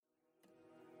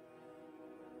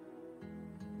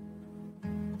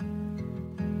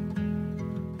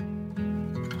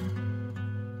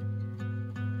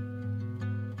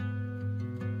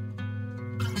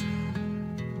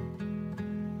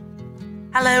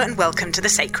Hello and welcome to The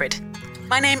Sacred.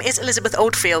 My name is Elizabeth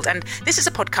Oldfield, and this is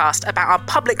a podcast about our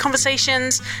public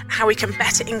conversations, how we can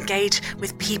better engage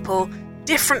with people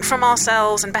different from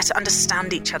ourselves and better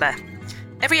understand each other.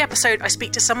 Every episode I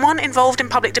speak to someone involved in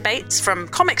public debates, from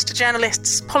comics to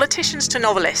journalists, politicians to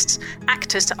novelists,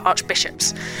 actors to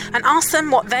archbishops, and ask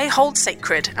them what they hold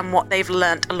sacred and what they've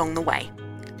learnt along the way.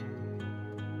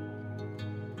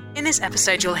 In this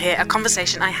episode you'll hear a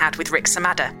conversation I had with Rhik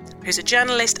Samadder, who's a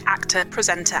journalist, actor,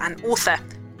 presenter and author.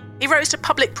 He rose to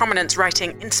public prominence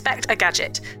writing Inspect a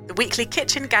Gadget, the weekly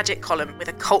kitchen-gadget column with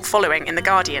a cult following in The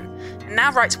Guardian, and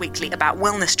now writes weekly about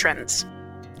wellness trends.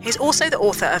 He's also the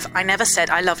author of I Never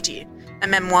Said I Loved You, a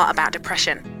memoir about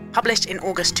depression, published in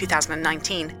August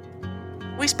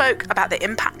 2019. We spoke about the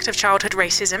impact of childhood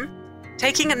racism,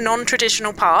 taking a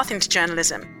non-traditional path into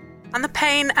journalism, and the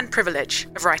pain and privilege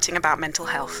of writing about mental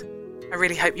health. I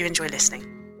really hope you enjoy listening.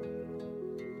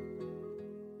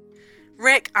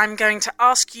 Rhik, I'm going to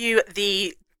ask you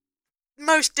the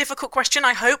most difficult question,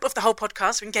 I hope, of the whole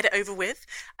podcast. We can get it over with,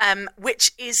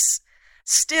 which is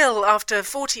still, after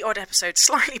 40-odd episodes,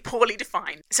 slightly poorly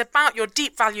defined. It's about your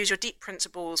deep values, your deep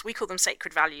principles. We call them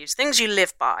sacred values, things you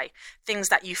live by, things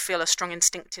that you feel a strong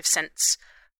instinctive sense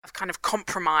of kind of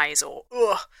compromise or,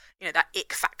 that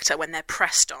ick factor when they're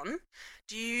pressed on.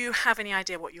 Do you have any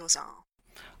idea what yours are?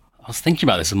 I was thinking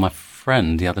about this with my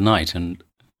friend the other night, and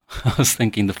I was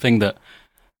thinking the thing that,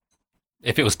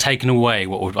 if it was taken away,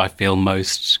 what would I feel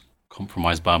most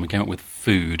compromised by? And we came up with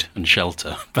food and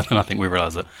shelter, but then I think we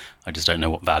realised that I just don't know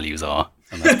what values are,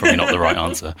 and that's probably not the right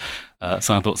answer.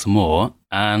 So I thought some more,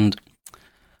 and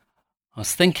I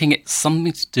was thinking it's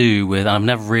something to do with, and I've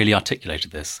never really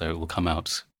articulated this, so it will come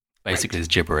out basically as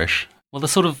gibberish. Well, the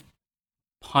sort of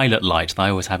pilot light that I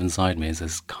always have inside me is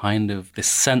this kind of, this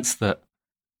sense that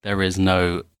there is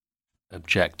no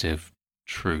objective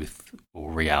truth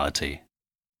or reality,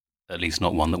 at least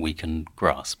not one that we can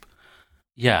grasp.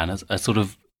 Yeah, and a sort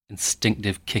of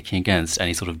instinctive kicking against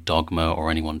any sort of dogma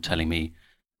or anyone telling me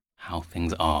how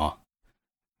things are,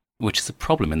 which is a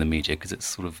problem in the media because it's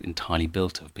sort of entirely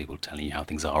built of people telling you how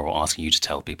things are or asking you to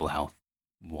tell people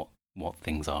what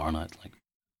things are. And I was like,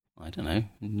 I don't know,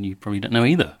 you probably don't know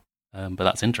either, but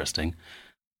that's interesting.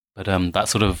 But that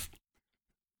sort of,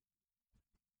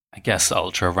 I guess,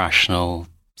 ultra-rational,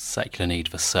 secular need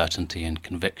for certainty and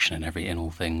conviction in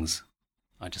all things,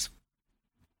 I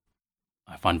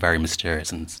find very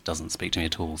mysterious and doesn't speak to me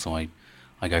at all. So I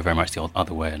go very much the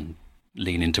other way and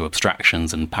lean into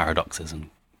abstractions and paradoxes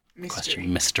and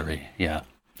question mystery. Yeah,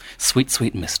 sweet,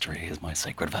 sweet mystery is my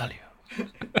sacred value.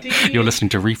 You're listening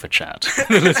to Reefer Chat.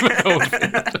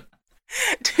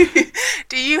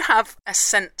 Do you have a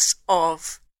sense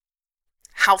of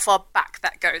how far back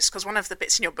that goes? Because one of the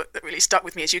bits in your book that really stuck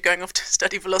with me is you going off to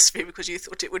study philosophy because you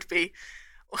thought it would be,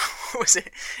 what was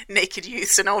it, naked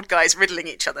youths and old guys riddling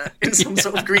each other in some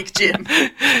sort of Greek gym.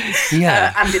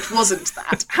 Yeah. And it wasn't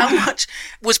that. How much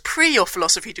was pre your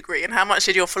philosophy degree, and how much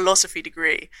did your philosophy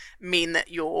degree mean that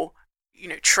your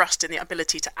trust in the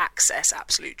ability to access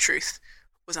absolute truth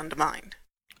was undermined?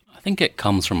 I think it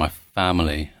comes from my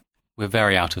family. We're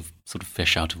very sort of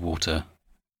fish out of water,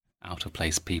 out of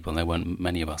place people, and there weren't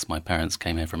many of us. My parents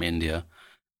came here from India.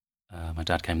 My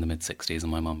dad came in the mid-60s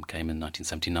and my mum came in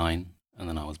 1979, and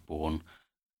then I was born.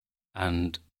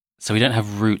 And so we don't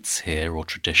have roots here or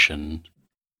tradition.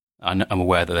 I'm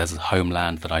aware that there's a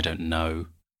homeland that I don't know,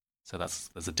 so there's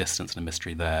a distance and a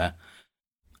mystery there.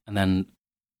 And then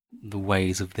the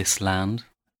ways of this land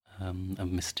are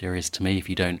mysterious to me. If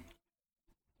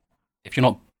you're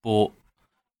not bought,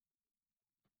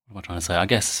 what am I trying to say? I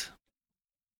guess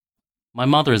my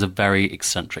mother is a very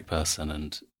eccentric person,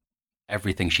 and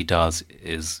everything she does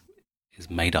is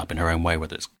made up in her own way,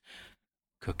 whether it's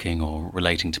cooking or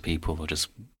relating to people or just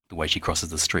the way she crosses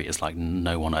the street. It's like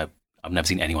I've never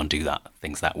seen anyone do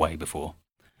things that way before.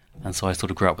 And so I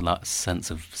sort of grew up with that sense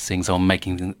of seeing someone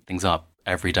making things up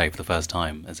every day for the first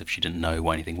time, as if she didn't know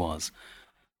what anything was.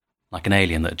 Like an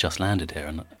alien that had just landed here.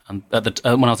 And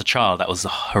when I was a child, that was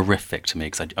horrific to me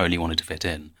because I only wanted to fit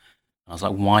in. I was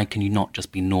like, why can you not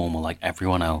just be normal like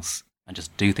everyone else and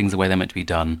just do things the way they're meant to be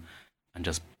done and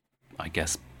just, I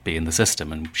guess, be in the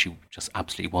system? And she just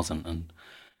absolutely wasn't. And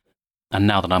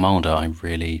now that I'm older,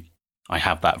 I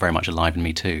have that very much alive in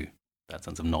me too. That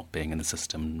sense of not being in the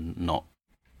system, not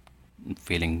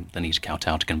feeling the need to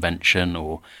kowtow to convention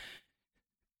or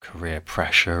career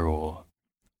pressure or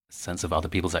sense of other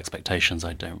people's expectations.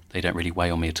 They don't really weigh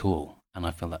on me at all. And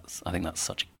I think that's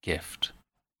such a gift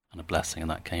and a blessing, and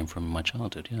that came from my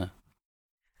childhood, yeah.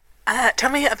 Tell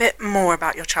me a bit more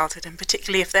about your childhood, and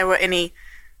particularly if there were any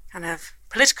kind of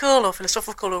political or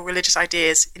philosophical or religious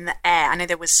ideas in the air. I know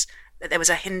there was that there was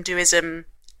a Hinduism,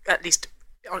 at least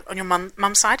on your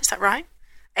mum's side, is that right?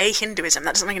 A Hinduism,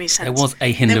 that doesn't make any sense. There was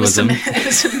a Hinduism. There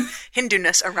was some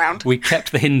Hinduness around. We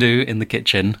kept the Hindu in the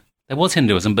kitchen. There was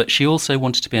Hinduism, but she also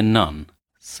wanted to be a nun.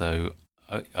 So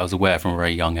I was aware from a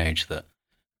very young age that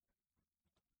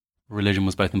religion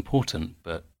was both important,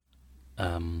 but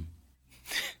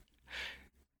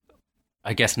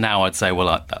I guess now I'd say,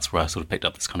 well, that's where I sort of picked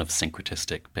up this kind of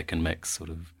syncretistic pick and mix sort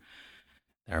of.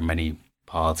 There are many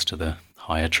paths to the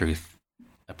higher truth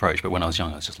approach, but when I was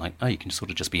young, I was just like, oh, you can sort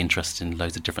of just be interested in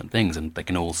loads of different things, and they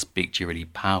can all speak to you really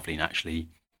powerfully and actually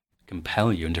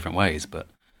compel you in different ways.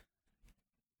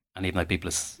 And even though people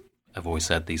have always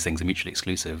said these things are mutually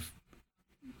exclusive,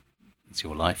 it's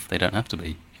your life. They don't have to be.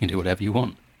 You can do whatever you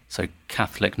want. So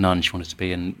Catholic nun she wanted to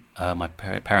be, and my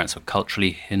parents were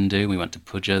culturally Hindu. We went to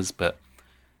pujas, but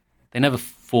they never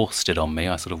forced it on me.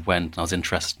 I sort of went, and I was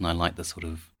interested, and I liked the sort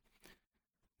of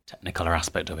technicolor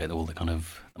aspect of it, all the kind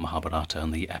of the Mahabharata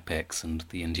and the epics and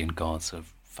the Indian gods are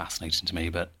fascinating to me.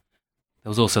 But there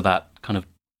was also that kind of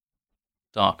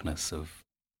darkness of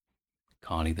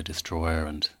Kali the Destroyer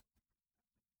and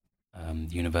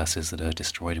universes that are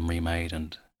destroyed and remade,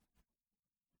 and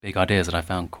big ideas that I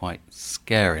found quite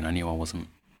scary, and I knew I wasn't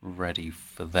ready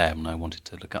for them, and I wanted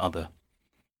to look at other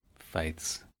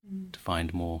faiths to find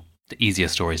the easier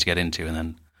stories to get into, and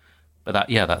then, but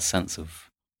that sense of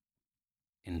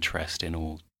interest in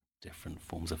all different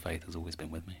forms of faith has always been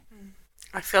with me.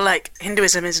 I feel like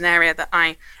Hinduism is an area that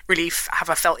I really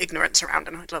have felt ignorance around,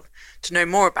 and I'd love to know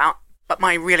more about. But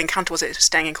my real encounter was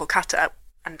staying in Kolkata,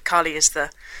 and Kali is the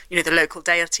local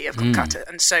deity of Kolkata,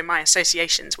 and so my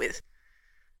associations with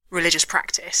religious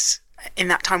practice in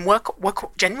that time were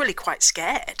generally quite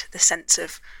scared. The sense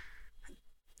of,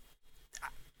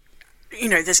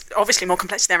 there's obviously more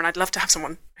complexity there, and I'd love to have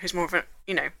someone who's more of a,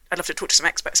 I'd love to talk to some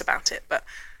experts about it, but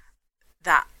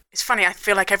that, it's funny, I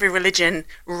feel like every religion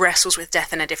wrestles with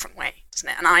death in a different way, doesn't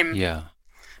it? And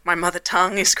my mother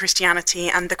tongue is Christianity,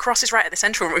 and the cross is right at the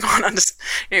centre, and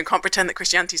we can't pretend that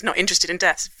Christianity is not interested in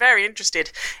death. It's very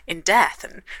interested in death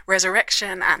and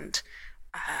resurrection and,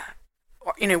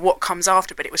 what comes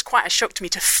after, but it was quite a shock to me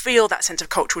to feel that sense of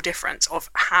cultural difference of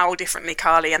how differently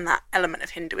Kali and that element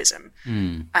of Hinduism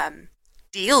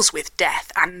deals with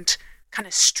death and kind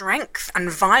of strength and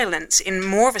violence in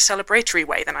more of a celebratory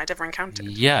way than I'd ever encountered.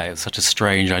 Yeah, it was such a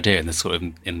strange idea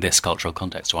in this cultural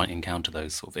context to encounter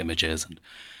those sort of images and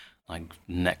like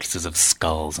necklaces of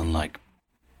skulls and like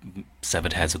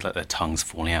severed heads with like their tongues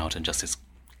falling out and just this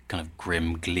kind of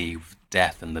grim glee of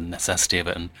death and the necessity of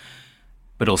it,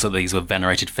 but also these were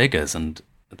venerated figures and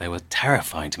they were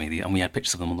terrifying to me, and we had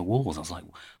pictures of them on the walls. I was like,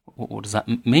 what does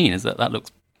that mean? Is that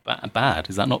looks bad?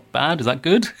 Is that not bad? Is that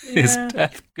good? Yeah. Is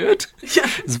death good? Yeah.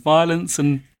 Is violence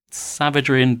and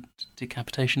savagery and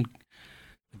decapitation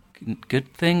a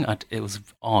good thing? It was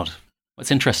odd.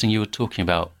 It's interesting you were talking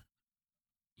about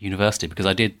university, because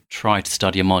I did try to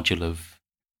study a module of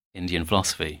Indian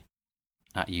philosophy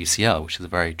at UCL, which is a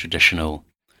very traditional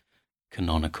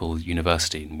canonical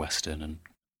university in Western,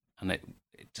 and it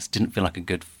just didn't feel like a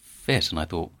good fit. And I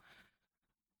thought,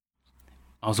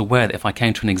 I was aware that if I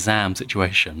came to an exam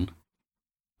situation,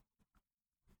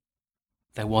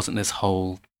 there wasn't this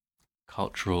whole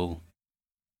cultural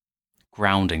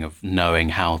grounding of knowing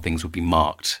how things would be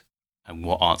marked and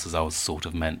what answers I was sort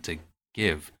of meant to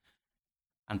give.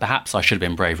 And perhaps I should have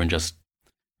been braver and just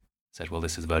said, well,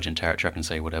 this is virgin territory, I can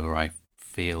say whatever I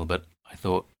feel. But I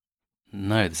thought,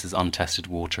 no, this is untested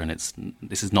water, and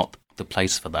this is not the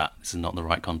place for that. This is not the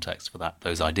right context for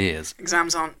those ideas.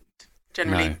 Exams aren't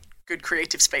generally good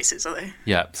creative spaces, are they?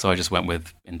 Yeah, so I just went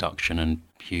with induction and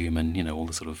Hume and, all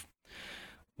the sort of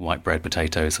white bread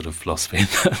potato sort of philosophy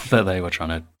that they were trying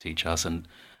to teach us, and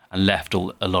left a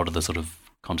lot of the sort of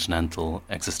continental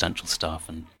existential stuff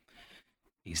and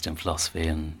Eastern philosophy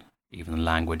and even the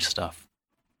language stuff.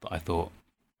 But I thought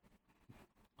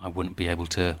I wouldn't be able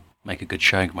to make a good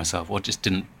showing of myself, or just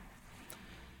didn't.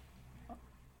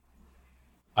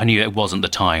 I knew it wasn't the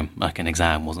time, like an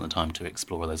exam wasn't the time to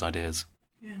explore those ideas.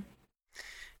 Yeah.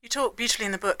 You talk beautifully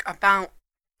in the book about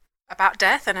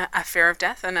death and a fear of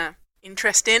death and a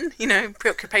interest in,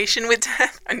 preoccupation with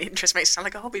death. And interest makes it sound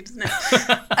like a hobby, doesn't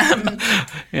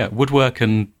it? Yeah, woodwork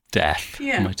and death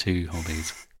are my two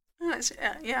hobbies.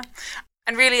 Yeah.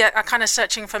 And really a kind of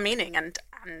searching for meaning, and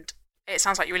it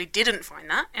sounds like you really didn't find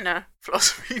that in a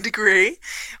philosophy degree.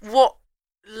 What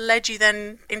led you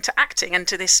then into acting and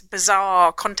to this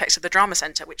bizarre context of the drama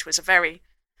centre, which was a very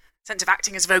sense of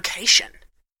acting as vocation?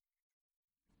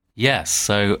 Yes,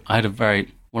 so I had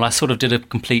I sort of did a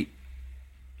complete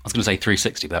I was going to say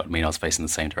 360, but that would mean I was facing the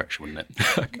same direction, wouldn't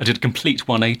it? I did a complete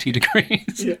 180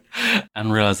 degrees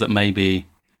and realised that maybe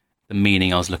the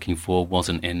meaning I was looking for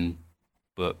wasn't in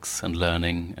books and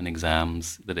learning and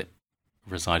exams, that it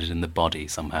resided in the body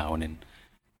somehow and in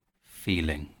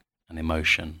feeling and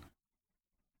emotion.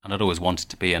 And I'd always wanted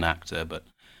to be an actor, but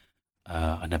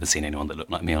I'd never seen anyone that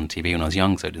looked like me on TV when I was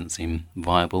young, so it didn't seem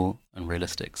viable and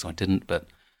realistic, so I didn't. But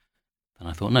then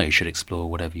I thought, no, you should explore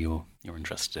whatever you're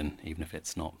interested in, even if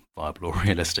it's not viable or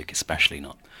realistic, especially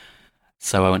not.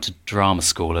 So I went to drama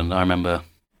school, and I remember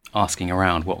asking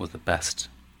around what was the best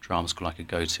drama school I could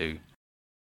go to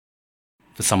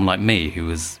for someone like me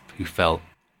who felt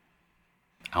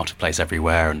out of place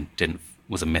everywhere and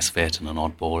was a misfit and an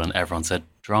oddball, and everyone said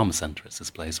Drama Centre is this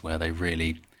place where they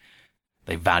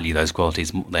value those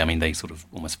qualities. They sort of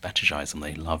almost fetishize them.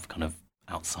 They love kind of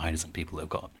outsiders and people that have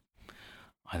got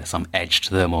either some edge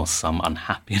to them or some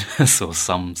unhappiness or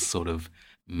some sort of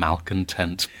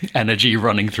malcontent energy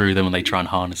running through them, and they try and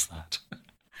harness that.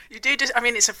 You do.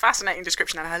 It's a fascinating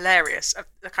description and hilarious.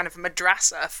 A kind of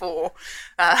madrasa for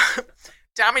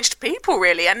damaged people,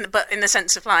 really, but in the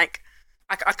sense of like,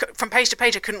 from page to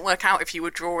page, I couldn't work out if you were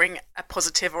drawing a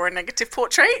positive or a negative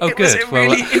portrait. Oh, it good. was a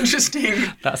really interesting.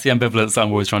 That's the ambivalence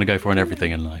I'm always trying to go for in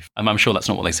everything in life. I'm sure that's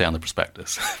not what they say on the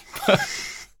prospectus.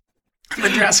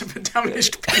 Madrasa for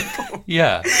damaged people.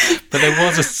 Yeah, but there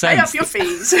was a sense. Pay up your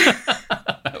fees.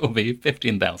 That will be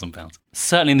 £15,000.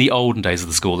 Certainly in the olden days of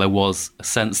the school, there was a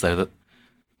sense, though, that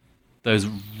those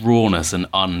rawness and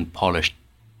unpolished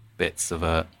bits of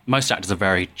most actors are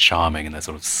very charming and they're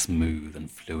sort of smooth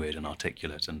and fluid and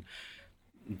articulate, and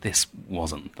this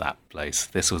wasn't that place.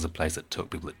 This was a place that took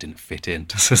people that didn't fit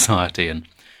into society, and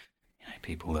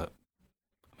people that,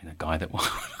 a guy that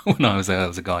when I was there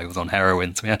was a guy who was on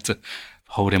heroin, so we had to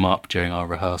hold him up during our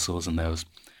rehearsals, and there was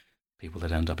people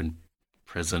that end up in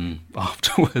prison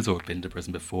afterwards or had been to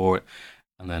prison before,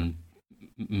 and then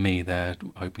me there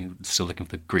still looking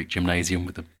for the Greek gymnasium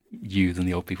with the youth and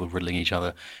the old people riddling each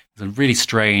other. It's a really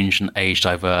strange and age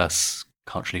diverse,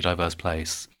 culturally diverse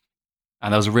place,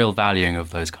 and there was a real valuing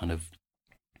of those kind of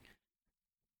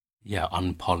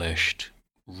unpolished,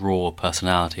 raw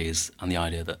personalities, and the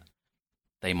idea that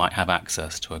they might have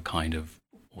access to a kind of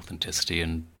authenticity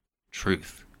and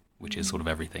truth, which is sort of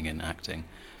everything in acting.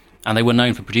 And they were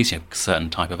known for producing a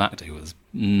certain type of actor who was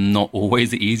not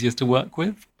always the easiest to work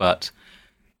with, but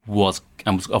was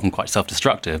often quite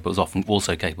self-destructive, but was often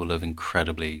also capable of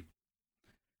incredibly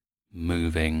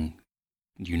moving,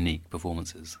 unique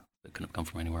performances that couldn't have come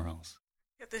from anywhere else.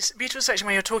 This beautiful section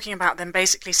where you're talking about them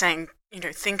basically saying,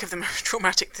 think of the most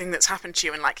traumatic thing that's happened to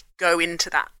you and like go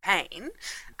into that pain.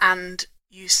 And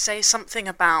you say something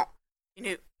about,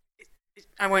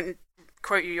 I won't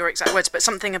quote you your exact words, but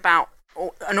something about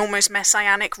an almost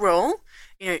messianic role,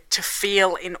 to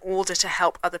feel in order to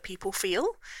help other people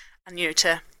feel, and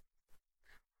to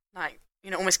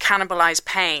almost cannibalize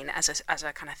pain as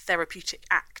a kind of therapeutic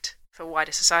act for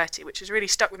wider society, which has really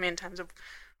stuck with me in terms of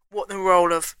what the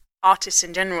role of artists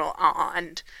in general are.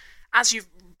 And as you've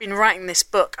been writing this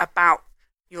book about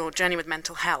your journey with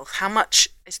mental health, how much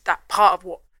is that part of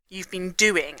what you've been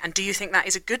doing, and do you think that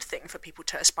is a good thing for people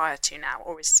to aspire to now,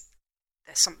 or is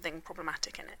there something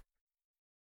problematic in it?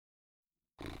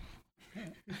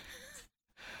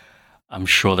 I'm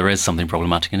sure there is something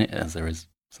problematic in it, as there is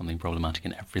something problematic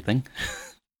in everything.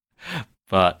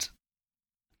 But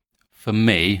for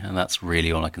me, and that's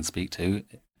really all I can speak to,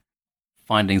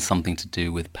 finding something to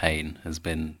do with pain has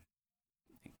been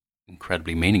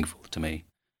incredibly meaningful to me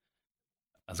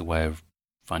as a way of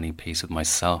finding peace with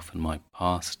myself and my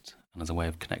past, and as a way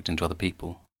of connecting to other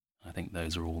people. I think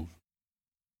those are all,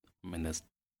 those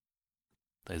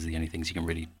are the only things you can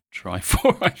really try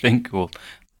for, I think, or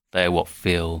they're what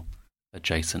feel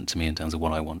adjacent to me in terms of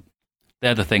what I want.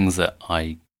 They're the things that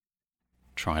I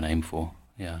try and aim for,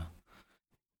 yeah.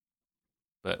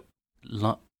 But,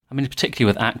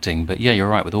 particularly with acting, but yeah, you're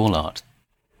right, with all art.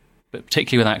 But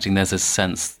particularly with acting, there's a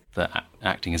sense that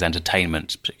acting is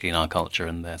entertainment, particularly in our culture,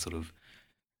 and they're sort of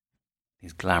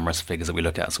these glamorous figures that we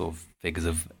look at, sort of figures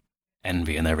of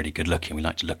envy, and they're really good looking. We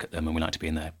like to look at them and we like to be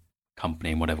in their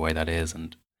company in whatever way that is.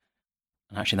 And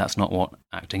actually that's not what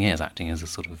acting is. Acting is a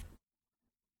sort of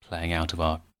playing out of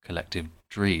our collective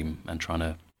dream and trying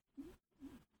to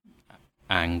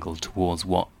angle towards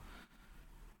what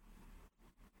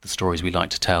the stories we like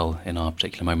to tell in our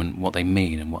particular moment, what they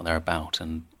mean and what they're about.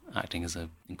 And acting is an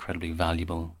incredibly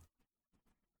valuable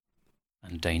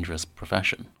and dangerous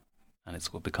profession. And it's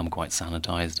become quite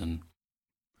sanitized and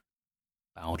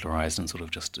bowdlerized and sort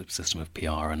of just a system of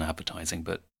PR and advertising.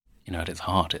 But, at its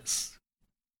heart, it's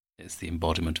the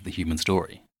embodiment of the human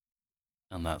story.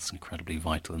 And that's incredibly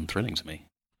vital and thrilling to me.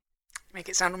 Make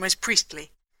it sound almost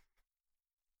priestly.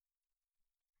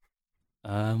 You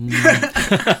can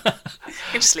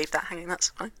just leave that hanging, that's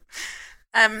fine.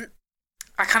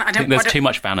 I think there's too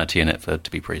much vanity in it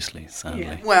to be priestly, sadly.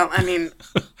 Yeah. Well, I mean,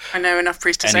 I know enough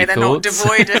priests to say they're thoughts?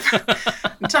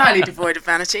 not entirely devoid of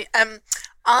vanity.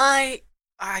 I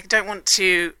don't want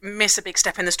to miss a big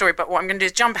step in the story, but what I'm going to do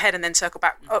is jump ahead and then circle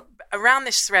back around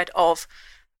this thread of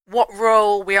what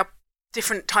role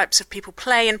different types of people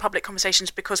play in public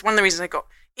conversations, because one of the reasons I got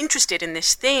interested in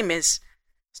this theme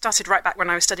started right back when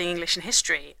I was studying English and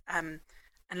history, and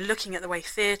looking at the way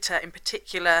theatre in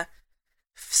particular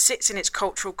sits in its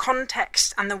cultural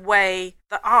context and the way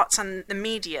the arts and the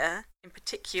media in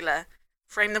particular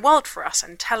frame the world for us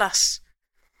and tell us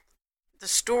the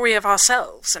story of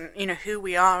ourselves and, who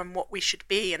we are and what we should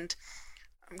be. And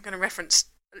I'm going to reference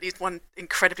at least one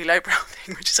incredibly lowbrow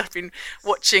thing, which is I've been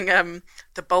watching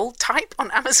The Bold Type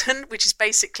on Amazon, which is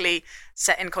basically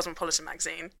set in Cosmopolitan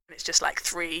magazine. And it's just like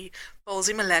 3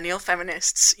 ballsy millennial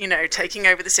feminists, taking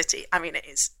over the city. I mean, it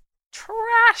is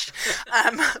trash.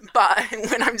 But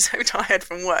when I'm so tired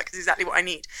from work, it's exactly what I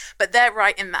need. But they're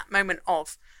right in that moment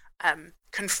of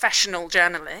confessional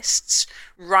journalists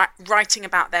writing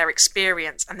about their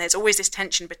experience. And there's always this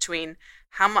tension between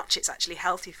how much it's actually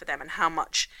healthy for them and how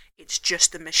much it's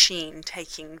just the machine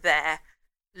taking their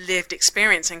lived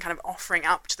experience and kind of offering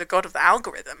up to the god of the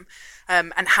algorithm,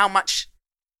 and how much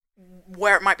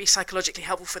where it might be psychologically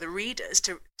helpful for the readers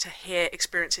to hear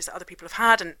experiences that other people have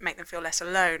had and make them feel less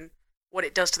alone, what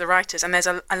it does to the writers. And there's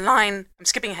a line, I'm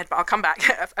skipping ahead, but I'll come back,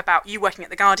 about you working at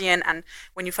The Guardian and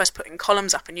when you first put in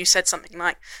columns up and you said something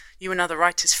like you and other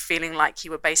writers feeling like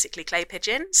you were basically clay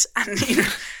pigeons and,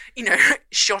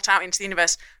 shot out into the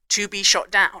universe to be shot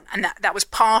down. And that was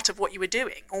part of what you were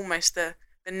doing. Almost the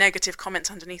negative comments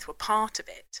underneath were part of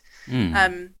it.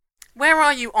 Where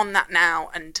are you on that now,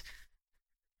 and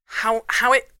how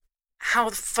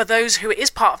for those who it is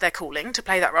part of their calling to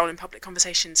play that role in public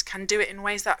conversations can do it in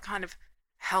ways that are kind of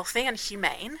healthy and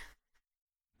humane?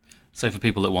 So for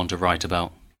people that want to write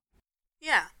about...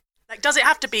 Yeah. Like, does it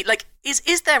have to be, like, is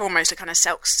there almost a kind of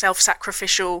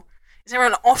self-sacrificial... Is there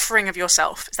an offering of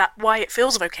yourself? Is that why it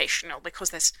feels vocational, because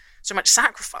there's so much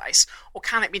sacrifice? Or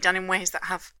can it be done in ways that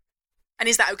have... And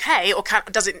is that okay? Or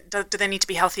do there need to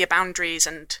be healthier boundaries,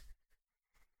 and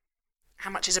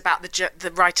how much is about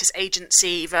the writer's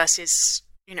agency versus,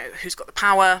 who's got the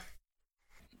power?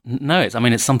 No,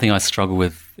 it's something I struggle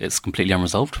with. It's completely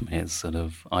unresolved for me. It's sort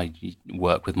of, I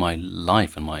work with my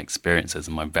life and my experiences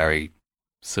and my very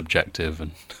subjective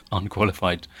and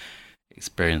unqualified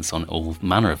experience on all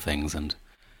manner of things, and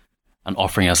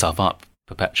offering yourself up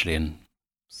perpetually and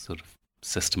sort of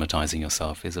systematizing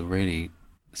yourself is a really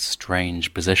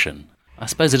strange position. I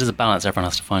suppose it is a balance everyone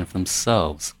has to find for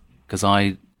themselves, because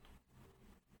I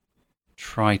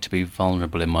try to be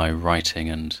vulnerable in my writing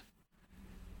and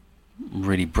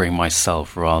really bring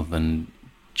myself rather than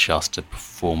just a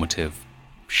performative,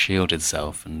 shielded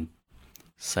self, and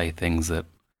say things that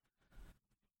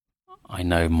I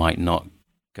know might not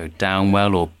go down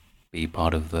well or be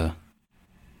part of the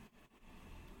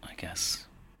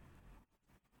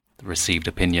received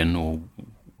opinion or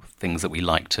things that we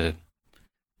like to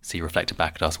see reflected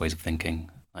back at us, ways of thinking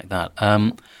like that.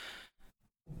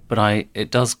 But it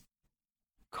does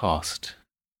cost,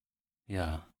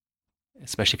 yeah.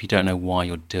 Especially if you don't know why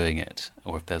you're doing it,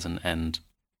 or if there's an end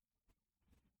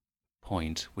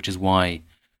point, which is why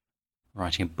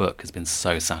writing a book has been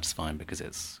so satisfying, because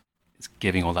it's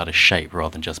giving all that a shape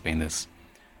rather than just being this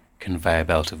conveyor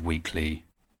belt of weekly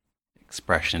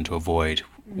expression into a void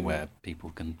where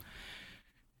people can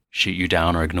shoot you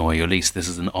down or ignore you. At least this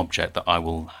is an object that I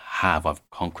will have. I've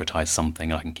concretized something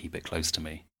and I can keep it close to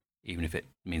me, even if it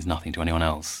means nothing to anyone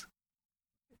else.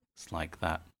 It's like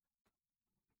that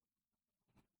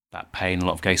pain in a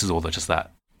lot of cases, or just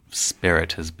that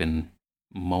spirit has been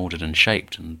molded and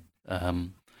shaped. And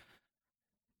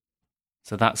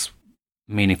so that's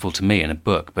meaningful to me in a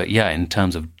book. But yeah, in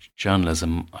terms of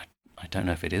journalism, I don't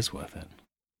know if it is worth it,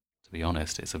 to be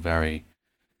honest. It's a very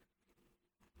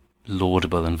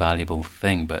laudable and valuable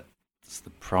thing, but it's the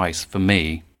price, for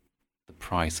me, the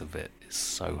price of it is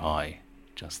so high,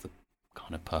 just the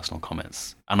kind of personal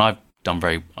comments. And I've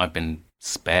been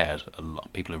spared a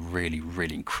lot. People are really,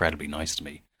 really incredibly nice to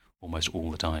me almost all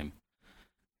the time.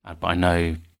 But I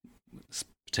know,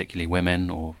 particularly women,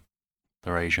 or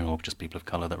they're Asian, or just people of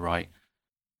colour that write,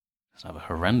 just have a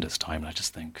horrendous time. And I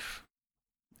just think,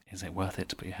 is it worth it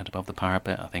to put your head above the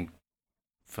parapet? I think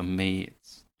for me,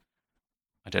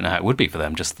 I don't know how it would be for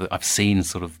them. Just that I've seen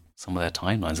sort of some of their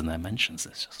timelines and their mentions.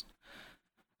 It's just,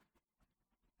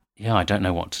 yeah, I don't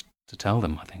know what to tell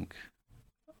them. I think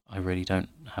I really don't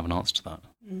have an answer to that.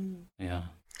 Yeah.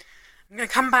 I'm going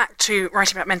to come back to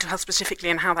writing about mental health specifically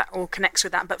and how that all connects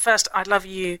with that. But first, I'd love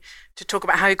you to talk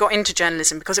about how you got into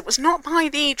journalism, because it was not by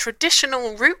the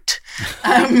traditional route,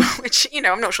 which,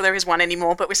 I'm not sure there is one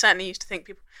anymore, but we certainly used to think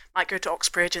people might go to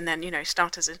Oxbridge and then,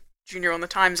 start as a junior on the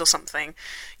Times or something.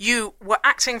 You were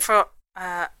acting for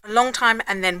a long time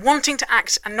and then wanting to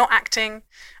act and not acting,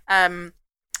 and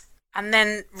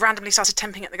then randomly started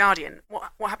temping at The Guardian.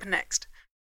 What happened next?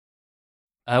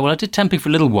 Well, I did temping for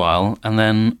a little while, and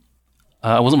then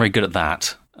I wasn't very good at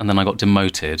that, and then I got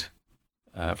demoted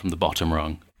from the bottom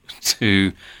rung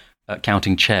to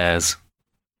counting chairs.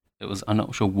 I'm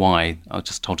not sure why. I was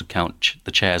just told to count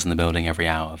the chairs in the building every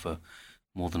hour for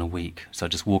more than a week. So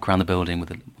I'd just walk around the building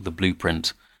with a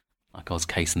blueprint, like I was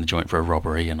casing the joint for a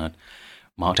robbery, and I'd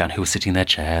mark down who was sitting in their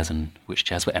chairs and which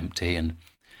chairs were empty, and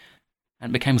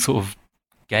it became a sort of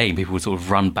game. People would sort of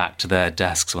run back to their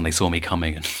desks when they saw me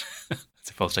coming, and as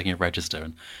if I was taking a register,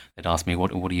 and they'd ask me,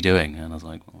 what are you doing? And I was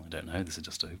like, well, I don't know. This is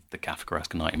just the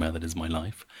Kafkaesque nightmare that is my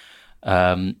life.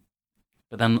 But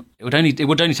then it would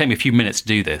only take me a few minutes to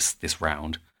do this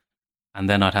round, and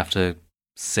then I'd have to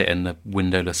sit in the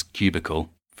windowless cubicle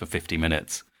for 50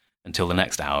 minutes until the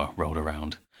next hour rolled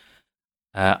around.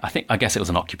 I guess it was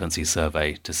an occupancy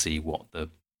survey to see what the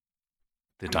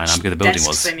dynamic of the building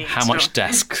was, how much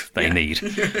desk they need.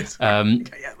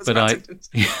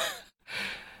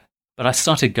 But I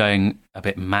started going a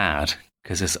bit mad,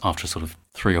 because after sort of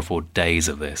 3 or 4 days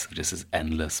of just this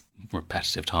endless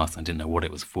repetitive task, I didn't know what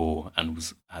it was for,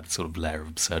 and had a sort of layer of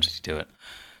absurdity to it.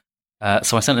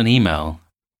 So I sent an email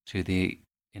to the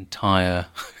entire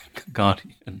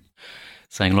Guardian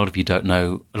saying, a lot of you don't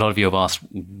know, a lot of you have asked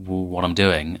what I'm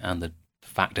doing, and the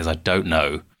fact is I don't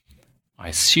know. I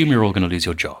assume you're all going to lose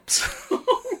your jobs.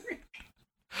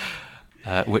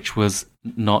 Which was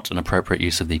not an appropriate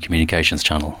use of the communications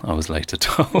channel, I was later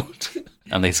told.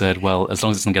 And they said, well, as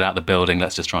long as it doesn't get out of the building,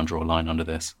 let's just try and draw a line under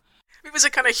this. It was a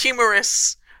kind of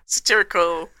humorous,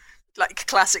 satirical, like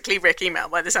classically Rhik email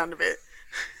by the sound of it.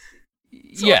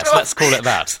 Yes, let's call it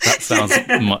that. That sounds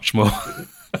much more...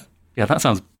 Yeah, that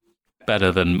sounds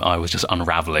better than I was just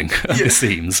unravelling at the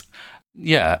seams.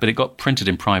 Yeah, but it got printed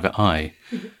in private eye.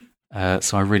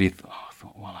 So I really thought,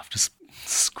 well, I've just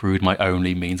screwed my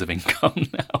only means of income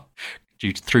now,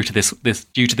 due to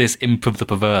this imp of the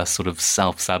perverse, sort of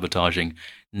self-sabotaging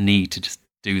need to just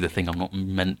do the thing I'm not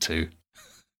meant to.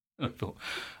 I thought,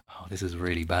 oh, this is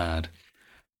really bad.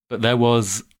 But there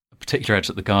was a particular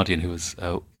editor at The Guardian who was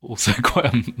also quite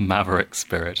a maverick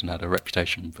spirit and had a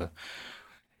reputation for...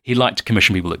 He liked to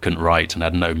commission people that couldn't write and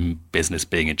had no business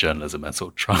being in journalism, and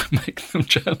sort of try and make them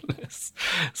journalists.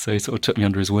 So he sort of took me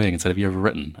under his wing and said, have you ever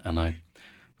written? And I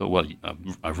thought, well,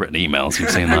 I've written emails,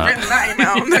 you've seen that. I've written that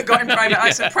email that got in private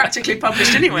eye, so practically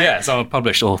published anyway. Yeah, so I'm a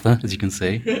published author, as you can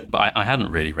see. But I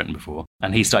hadn't really written before.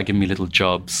 And he started giving me little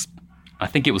jobs. I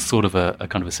think it was sort of a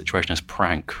kind of a situationist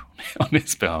prank on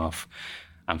his behalf.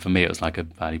 And for me, it was like a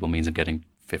valuable means of getting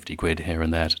 50 quid here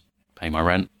and there to pay my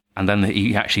rent. And then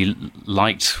he actually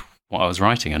liked what I was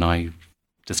writing, and I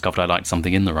discovered I liked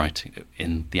something in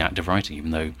the act of writing,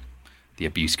 even though the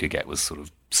abuse could get was sort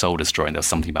of soul-destroying. There was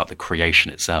something about the creation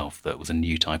itself that was a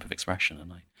new type of expression,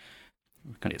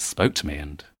 and it spoke to me.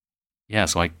 And yeah,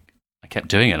 so I kept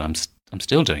doing it. I'm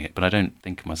still doing it, but I don't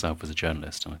think of myself as a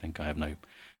journalist, and I think I have no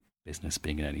business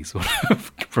being in any sort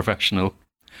of professional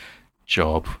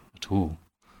job at all.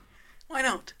 Why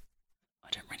not? I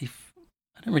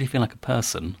don't really feel like a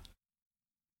person.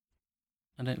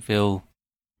 I don't feel...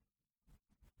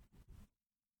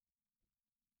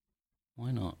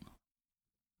 Why not?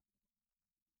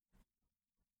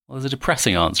 Well, there's a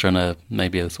depressing answer and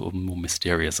maybe a sort of more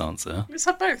mysterious answer. Let's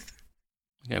have both.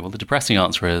 Okay, well, the depressing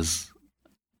answer is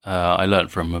I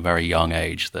learned from a very young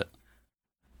age that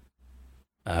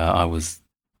I was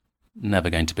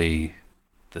never going to be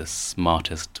the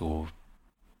smartest or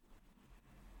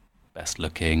best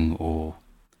looking or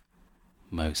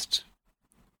most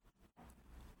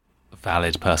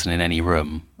valid person in any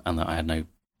room, and that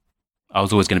I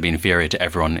was always going to be inferior to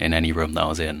everyone in any room that I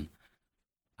was in,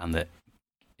 and that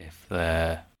if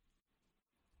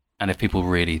people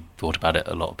really thought about it,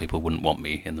 a lot of people wouldn't want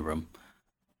me in the room,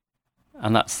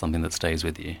 and that's something that stays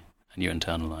with you and you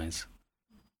internalize.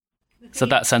 So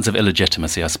that sense of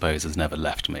illegitimacy, I suppose, has never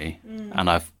left me, and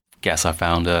I guess I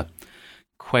found a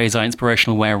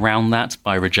quasi-inspirational way around that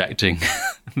by rejecting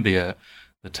the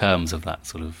terms of that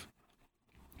sort of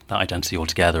that identity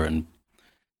altogether, and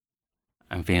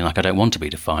feeling like I don't want to be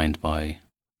defined by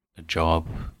a job,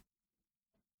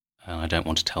 and I don't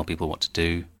want to tell people what to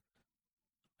do.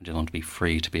 I didn't want to be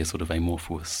free to be a sort of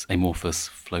amorphous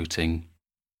floating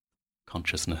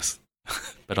consciousness.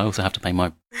 But I also have to pay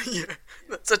my... Yeah,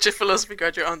 that's such a philosophy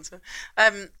graduate answer.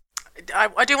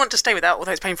 I do want to stay with that,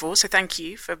 although it's painful, so thank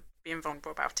you for being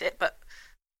vulnerable about it. But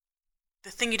the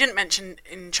thing you didn't mention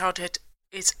in childhood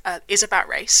is about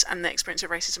race and the experience of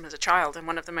racism as a child, and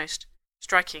one of the most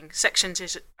striking sections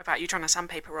is about you trying to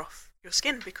sandpaper off your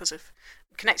skin because of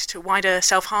connected to wider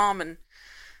self-harm and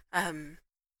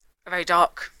a very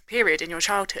dark period in your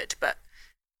childhood. But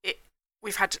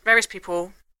we've had various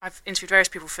people, I've interviewed various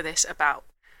people for this about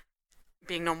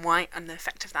being non-white and the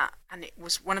effect of that, and it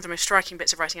was one of the most striking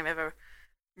bits of writing I've ever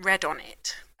read on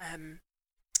it.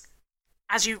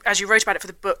 As you wrote about it for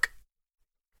the book,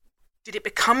 did it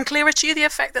become clearer to you the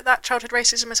effect that childhood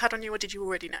racism has had on you, or did you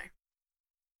already know?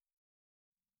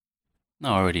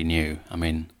 No, I already knew. I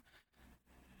mean,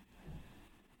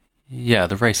 yeah,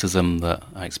 the racism that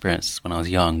I experienced when I was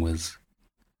young was,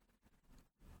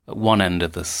 at one end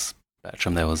of the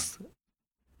spectrum, there was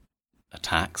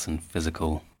attacks and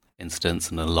physical incidents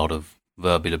and a lot of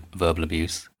verbal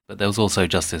abuse. But there was also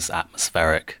just this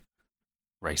atmospheric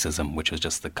racism, which was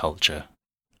just the culture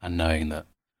and knowing that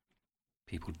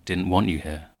people didn't want you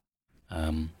here.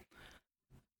 And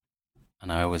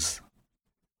I was...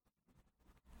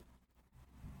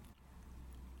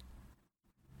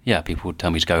 Yeah, people would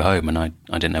tell me to go home, and I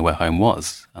didn't know where home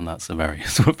was, and that's a very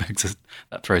sort of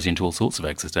that throws you into all sorts of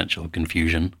existential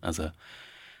confusion as a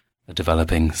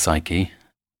developing psyche.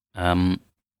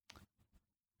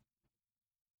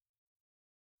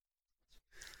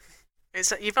 It's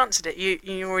that you've answered it.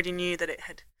 You already knew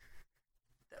that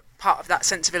part of that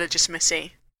sense of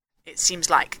illegitimacy, it seems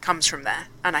like, comes from there,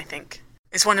 and I think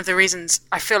it's one of the reasons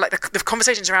I feel like the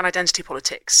conversations around identity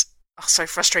politics are so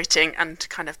frustrating and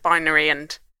kind of binary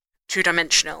and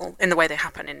two-dimensional in the way they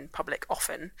happen in public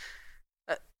often.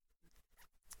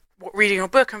 What reading your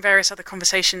book and various other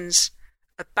conversations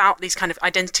about these kind of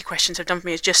identity questions have done for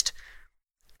me is just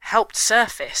helped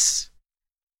surface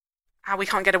how we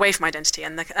can't get away from identity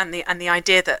and the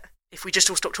idea that if we just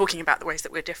all stop talking about the ways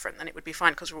that we're different, then it would be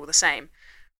fine because we're all the same.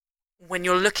 When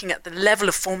you're looking at the level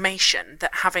of formation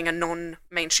that having a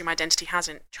non-mainstream identity has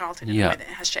in childhood and the way that it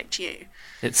has shaped you.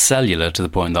 It's cellular to the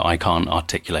point that I can't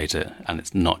articulate it, and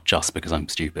it's not just because I'm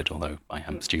stupid, although I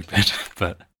am stupid.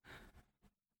 But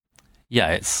yeah,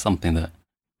 it's something that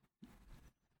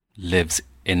lives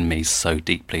in me so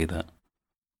deeply that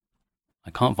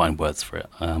I can't find words for it.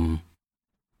 And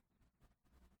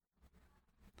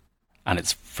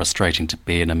it's frustrating to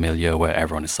be in a milieu where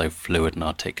everyone is so fluid and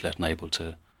articulate and able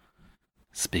to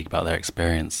speak about their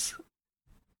experience,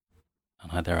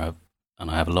 and I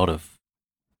have a lot of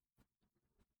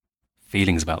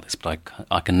feelings about this, but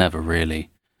I can never really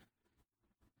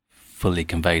fully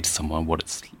convey to someone what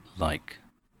it's like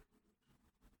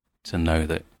to know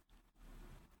that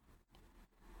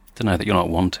you're not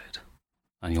wanted,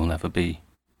 and you'll never be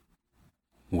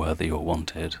worthy or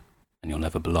wanted, and you'll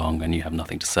never belong, and you have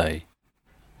nothing to say,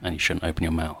 and you shouldn't open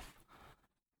your mouth.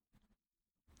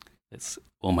 It's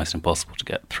almost impossible to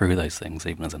get through those things,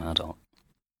 even as an adult.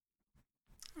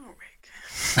 Oh, Rhik.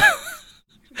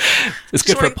 It's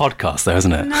good for a podcast, though,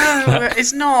 isn't it? No,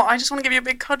 it's not. I just want to give you a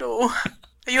big cuddle.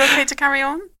 Are you okay to carry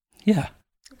on? Yeah.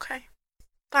 Okay.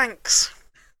 Thanks.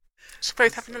 Just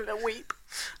both having a little weep.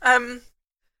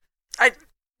 I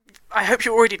hope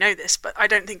you already know this, but I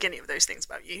don't think any of those things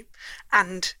about you.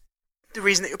 And the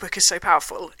reason that your book is so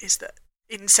powerful is that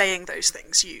in saying those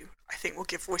things, I think, will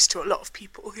give voice to a lot of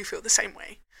people who feel the same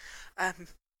way.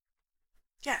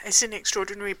 It's an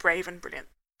extraordinarily brave and brilliant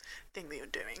thing that you're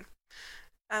doing.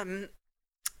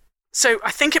 So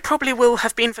I think it probably will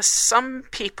have been for some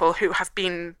people who have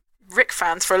been Rhik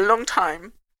fans for a long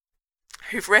time,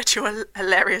 who've read your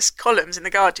hilarious columns in The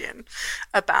Guardian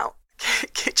about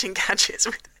kitchen gadgets,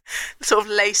 sort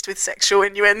of laced with sexual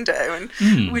innuendo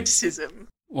and witticism.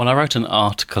 Well, I wrote an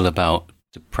article about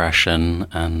depression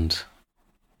and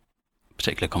a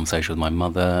particular conversation with my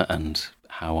mother and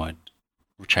how I'd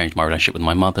changed my relationship with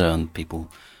my mother, and people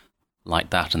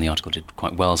liked that, and the article did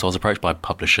quite well. So I was approached by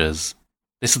publishers.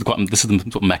 This is the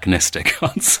sort of mechanistic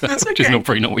answer, which is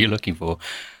probably not what you're looking for.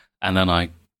 And then I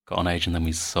got on Age, and then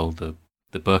we sold the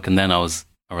book, and then I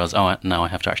realized, now I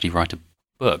have to actually write a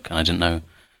book, and I didn't know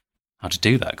how to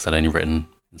do that because I'd only written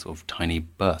in sort of tiny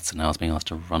bursts, and now I was being asked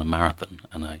to run a marathon.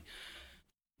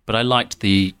 But I like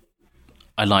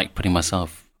putting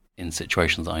myself in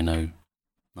situations that I know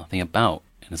nothing about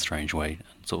in a strange way,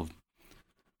 and sort of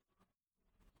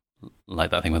like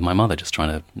that thing with my mother, just trying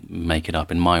to make it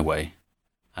up in my way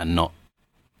and not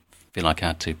feel like I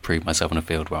had to prove myself in a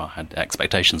field where I had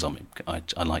expectations on me. I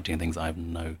like doing things I have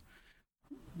no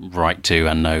right to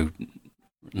and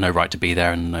no right to be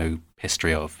there and no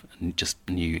history of, and just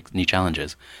new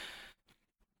challenges.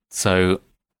 So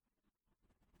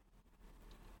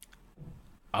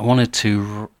I wanted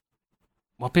to...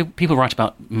 Well, people write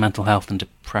about mental health and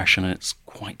depression, and it's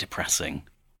quite depressing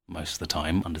most of the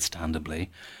time,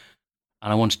 understandably.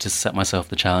 And I wanted to set myself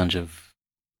the challenge of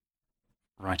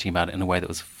writing about it in a way that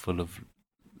was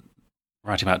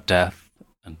writing about death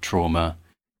and trauma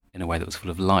in a way that was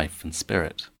full of life and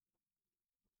spirit.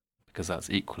 Because that's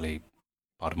equally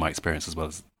part of my experience, as well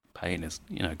as pain, is,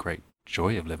 great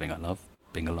joy of living. I love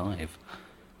being alive.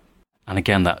 And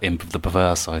again, that imp of the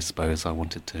perverse, I suppose, I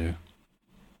wanted to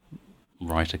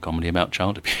write a comedy about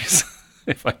child abuse,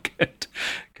 if I could,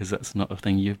 because that's not a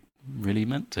thing you're really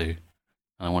meant to.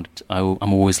 And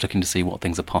I'm always looking to see what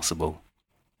things are possible,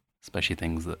 especially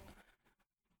things that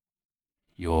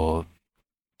you're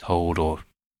told or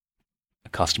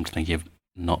accustomed to thinking of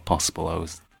not possible. I'm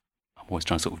always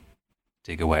trying to sort of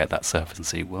dig away at that surface and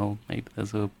see, well, maybe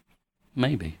there's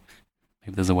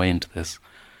a way into this.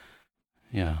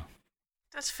 Yeah.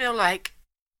 It does feel like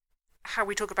how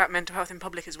we talk about mental health in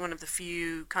public is one of the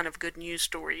few kind of good news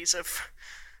stories of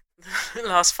the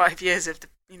last 5 years of the,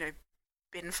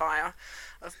 bin fire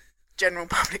of general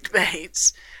public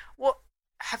debates. What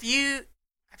have you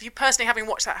personally, having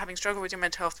watched that, having struggled with your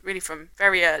mental health really from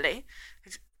very early,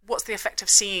 what's the effect of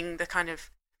seeing the kind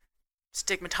of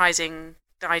stigmatizing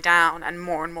die down and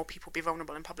more people be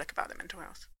vulnerable in public about their mental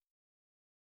health?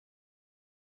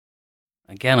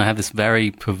 Again, I have this very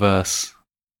perverse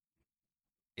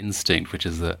instinct, which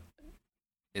is that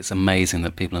it's amazing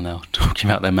that people are now talking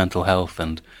about their mental health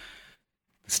and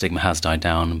the stigma has died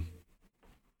down.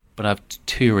 But I have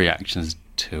two reactions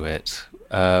to it.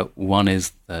 One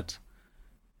is that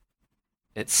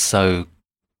it's so,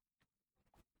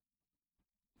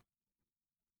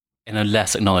 in a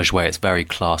less acknowledged way, it's very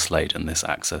class-laden, this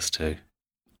access to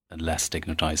a less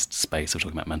stigmatized space of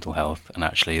talking about mental health. And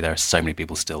actually, there are so many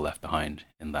people still left behind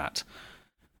in that.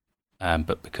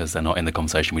 But because they're not in the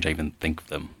conversation, we don't even think of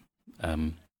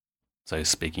them. So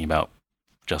speaking about,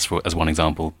 as one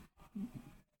example,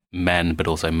 men, but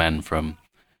also men from,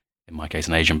 in my case,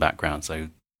 an Asian background. So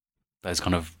those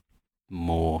kind of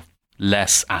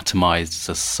less atomized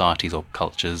societies or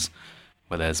cultures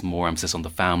where there's more emphasis on the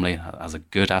family has a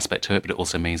good aspect to it, but it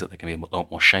also means that there can be a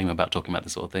lot more shame about talking about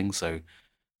this sort of thing. So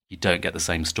you don't get the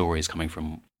same stories coming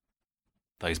from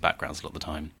those backgrounds a lot of the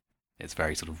time. It's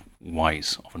very sort of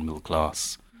white, often middle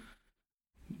class,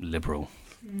 liberal.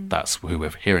 That's who we're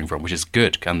hearing from, which is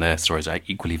good, and their stories are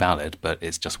equally valid, but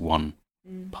it's just one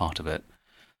part of it.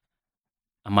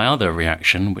 And my other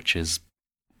reaction, which is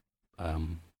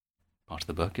part of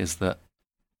the book, is that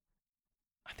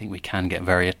I think we can get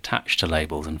very attached to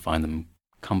labels and find them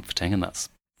comforting, and that's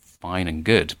fine and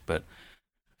good. But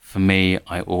for me,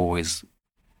 I always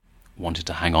wanted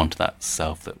to hang on to that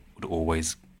self that would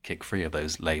always kick free of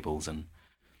those labels and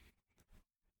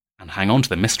hang on to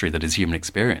the mystery that is human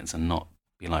experience, and not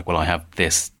be like, well, I have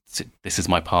this is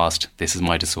my past, this is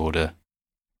my disorder,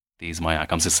 these are my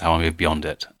outcomes, this is how I move beyond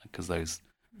it, because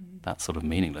that's sort of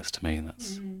meaningless to me.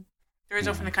 There is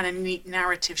often a kind of neat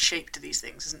narrative shape to these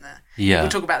things, isn't there? Yeah.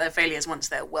 People talk about their failures once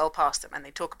they're well past them, and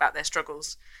they talk about their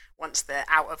struggles once they're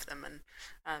out of them, and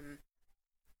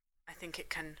I think it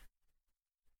can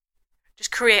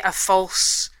just create a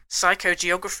false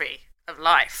psychogeography of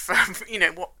life.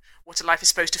 What a life is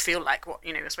supposed to feel like.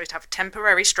 You're supposed to have a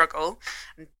temporary struggle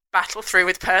and battle through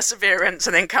with perseverance,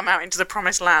 and then come out into the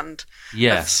promised land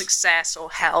of success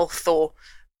or health or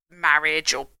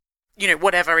marriage or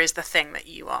whatever is the thing that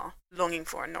you are longing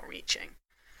for and not reaching.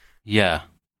 Yeah,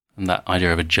 and that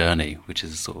idea of a journey, which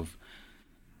is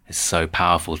is so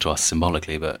powerful to us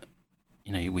symbolically, but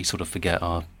we sort of forget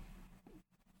the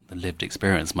lived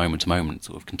experience, moment to moment,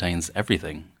 sort of contains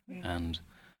everything. And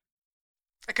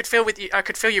I could feel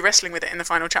you wrestling with it in the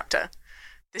final chapter.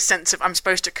 This sense of, I'm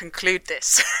supposed to conclude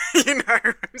this,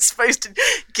 I'm supposed to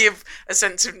give a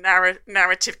sense of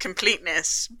narrative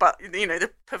completeness, but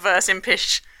the perverse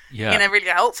impish, in a really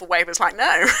helpful way, was like,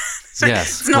 no,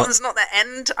 it's not the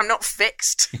end. I'm not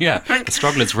fixed. Yeah, the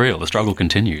struggle is real. The struggle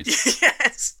continues.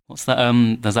 Yes. What's that?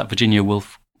 There's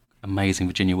that amazing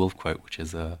Virginia Woolf quote, which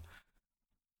is, I'm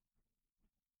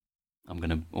going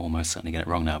to almost certainly get it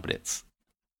wrong now, but it's,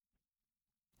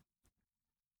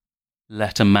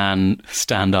 let a man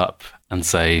stand up and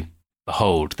say,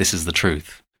 behold, this is the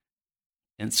truth.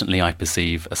 Instantly I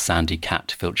perceive a sandy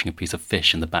cat filching a piece of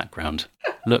fish in the background.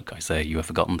 Look, I say, you have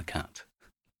forgotten the cat.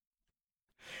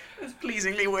 It's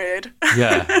pleasingly weird.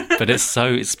 Yeah, but it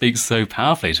speaks so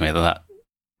powerfully to me that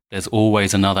there's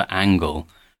always another angle.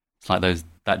 It's like those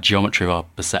that geometry of our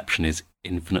perception is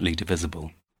infinitely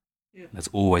divisible. Yeah. There's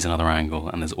always another angle,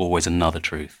 and there's always another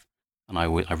truth. And I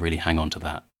really hang on to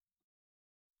that.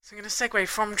 So I'm going to segue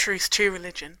from truth to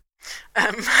religion.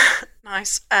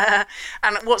 Nice.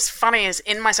 And what's funny is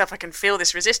in myself I can feel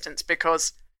this resistance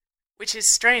which is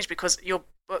strange because your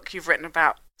book, you've written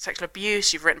about sexual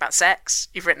abuse, you've written about sex,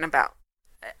 you've written about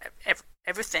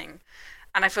everything.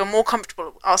 And I feel more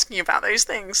comfortable asking you about those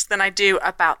things than I do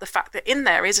about the fact that in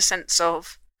there is a sense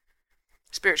of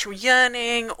spiritual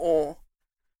yearning or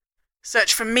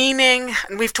search for meaning.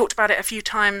 And we've talked about it a few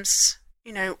times.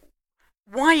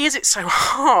 Why is it so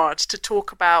hard to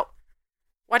talk about?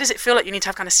 Why does it feel like you need to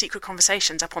have kind of secret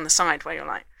conversations up on the side where you're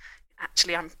like,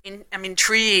 actually, I'm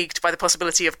intrigued by the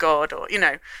possibility of God, or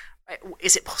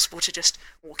is it possible to just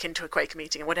walk into a Quaker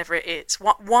meeting or whatever it is?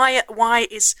 Why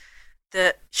is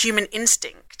the human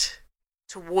instinct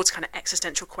towards kind of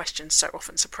existential questions so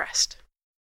often suppressed?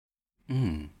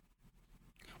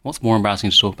 What's more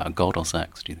embarrassing to talk about, God or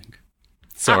sex, do you think?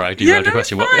 Sorry, I derailed your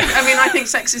question. I think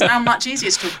sex is now much easier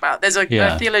to talk about. There's a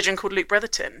theologian called Luke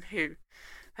Bretherton who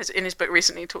has, in his book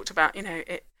recently, talked about,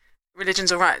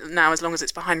 religion's all right now as long as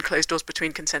it's behind closed doors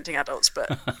between consenting adults,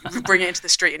 but bring it into the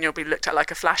street and you'll be looked at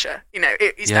like a flasher.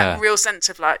 That real sense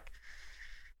of like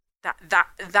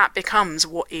that becomes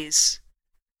what is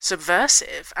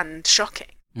subversive and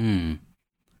shocking. And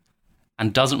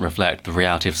doesn't reflect the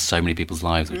reality of so many people's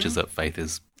lives, which is that faith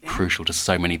is crucial to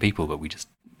so many people, but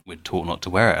we're taught not to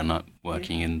wear it. And not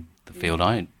working in the field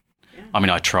I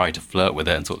try to flirt with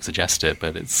it and sort of suggest it,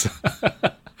 but it's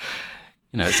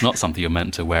it's not something you're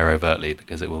meant to wear overtly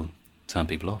because it will turn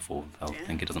people off or they'll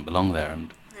think it doesn't belong there.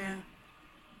 And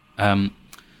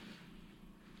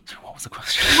so what was the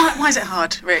question? Why is it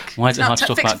hard, Rhik? Why is it hard to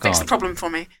talk about God? Fix the problem for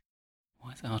me.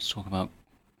 Why is it hard to talk about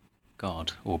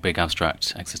God or big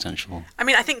abstract existential?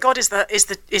 I think God is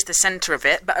the centre of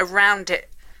it, but around it,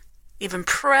 even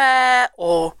prayer,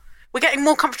 or we're getting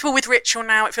more comfortable with ritual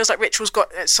now. It feels like ritual's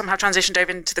got somehow transitioned over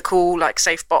into the cool, like,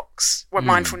 safe box where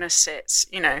mindfulness sits.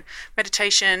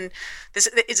 Meditation.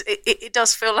 It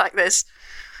does feel like there's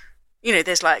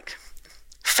like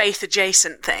faith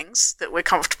adjacent things that we're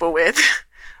comfortable with,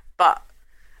 but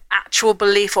actual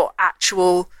belief or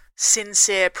actual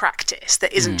sincere practice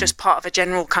that isn't just part of a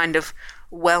general kind of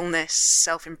wellness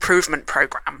self-improvement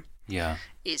program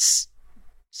is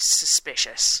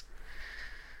suspicious.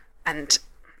 And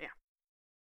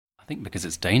I think because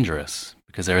it's dangerous,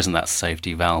 because there isn't that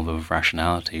safety valve of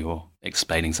rationality or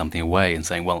explaining something away and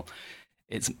saying, well,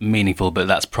 it's meaningful, but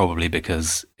that's probably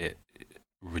because it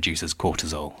reduces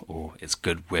cortisol, or it's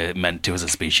good, we're meant to as a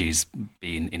species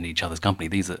be in each other's company.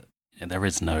 There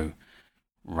is no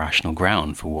rational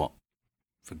ground for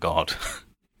God.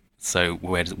 So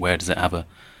where does it have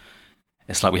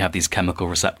it's like we have these chemical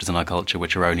receptors in our culture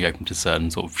which are only open to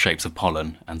certain sort of shapes of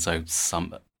pollen, and so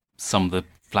some of the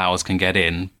flowers can get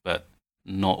in, but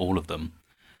not all of them.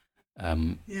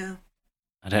 I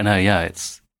don't know.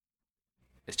 It's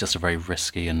just a very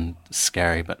risky and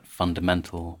scary but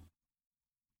fundamental.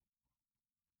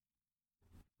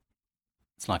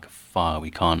 It's like a fire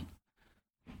we can't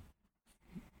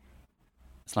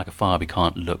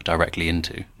look directly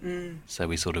into. So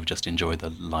we sort of just enjoy the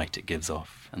light it gives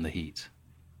off and the heat,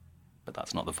 but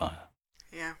that's not the fire.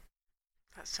 Yeah,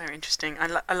 that's so interesting.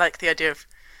 I like the idea of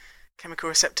chemical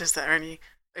receptors that are only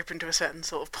open to a certain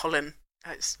sort of pollen.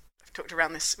 I've talked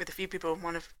around this with a few people.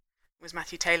 One was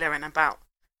Matthew Taylor, and about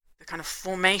the kind of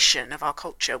formation of our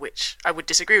culture, which I would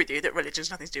disagree with you that religion has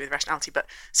nothing to do with rationality, but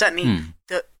certainly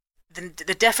the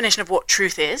definition of what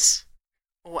truth is,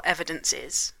 or what evidence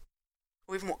is,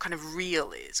 or even what kind of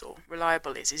real is or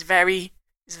reliable is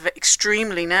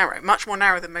extremely narrow, much more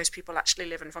narrow than most people actually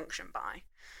live and function by.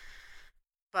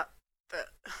 But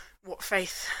what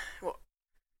faith, what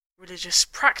religious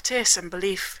practice and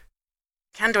belief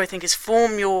can do, I think, is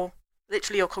form your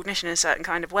cognition in a certain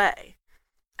kind of way.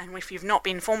 And if you've not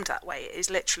been formed that way, it is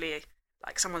literally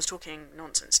like someone's talking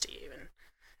nonsense to you and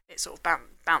it sort of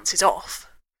bounces off.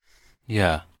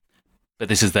 Yeah. But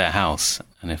this is their house,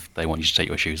 and if they want you to take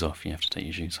your shoes off, you have to take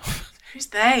your shoes off. Who's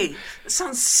they? That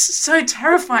sounds so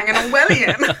terrifying and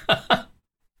Orwellian.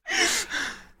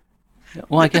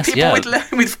 Well, I guess, people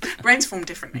with brains formed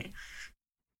differently.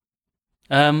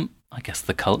 I guess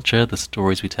the culture, the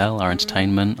stories we tell, our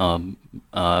entertainment,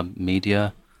 our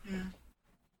media,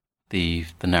 the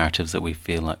narratives that we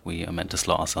feel like we are meant to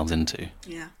slot ourselves into.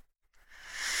 Yeah.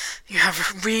 You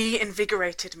have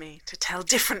reinvigorated me to tell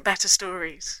different, better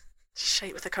stories, to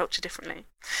shape the culture differently.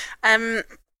 I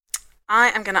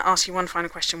am going to ask you one final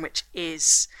question, which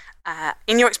is,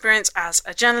 in your experience as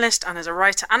a journalist and as a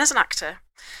writer and as an actor,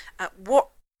 what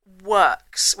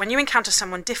works when you encounter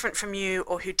someone different from you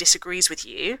or who disagrees with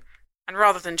you, and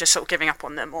rather than just sort of giving up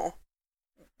on them or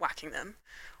whacking them,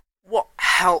 what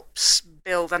helps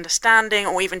build understanding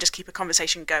or even just keep a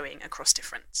conversation going across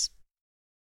difference?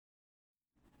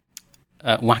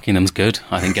 Whacking them's good.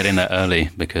 I think get in there early,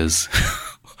 because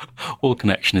all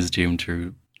connection is doomed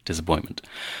to disappointment.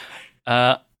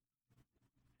 Well,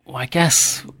 I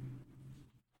guess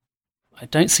I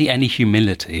don't see any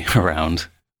humility around.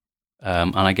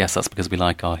 And I guess that's because we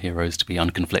like our heroes to be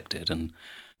unconflicted and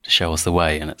to show us the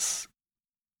way, and it's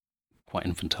quite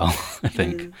infantile, I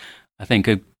think. I think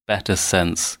a better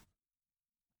sense,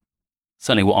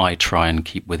 certainly what I try and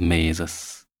keep with me, is a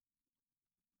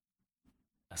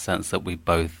sense that we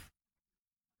both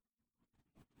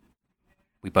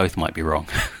might be wrong,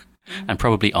 and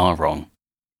probably are wrong,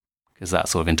 because that's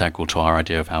sort of integral to our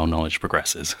idea of how knowledge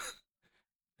progresses,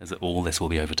 is that all this will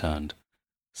be overturned.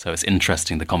 So it's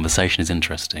interesting, the conversation is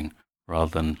interesting,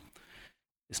 rather than,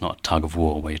 it's not a tug of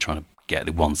war where you're trying to get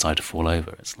the one side to fall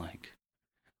over. It's like,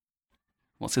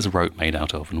 what's this rope made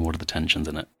out of, and what are the tensions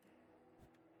in it?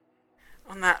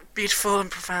 On that beautiful and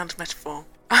profound metaphor,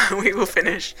 we will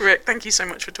finish. Rhik, thank you so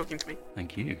much for talking to me.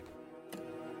 Thank you.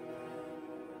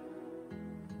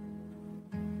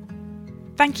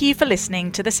 Thank you for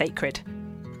listening to The Sacred.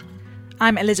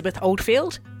 I'm Elizabeth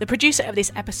Oldfield. The producer of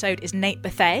this episode is Nate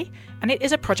Bethay, and it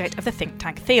is a project of the think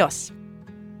tank Theos.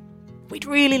 We'd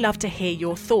really love to hear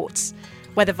your thoughts,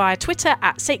 whether via Twitter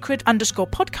at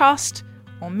sacred_podcast,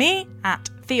 or me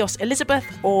at Theos Elizabeth,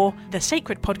 or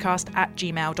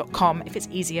thesacredpodcast@gmail.com if it's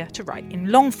easier to write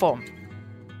in long form.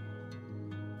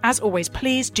 As always,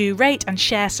 please do rate and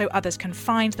share so others can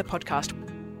find the podcast.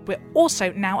 We're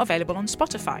also now available on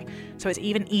Spotify, so it's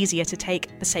even easier to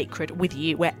take The Sacred with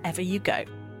you wherever you go.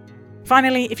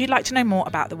 Finally, if you'd like to know more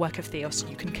about the work of Theos,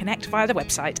 you can connect via the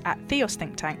website at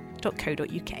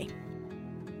theosthinktank.co.uk.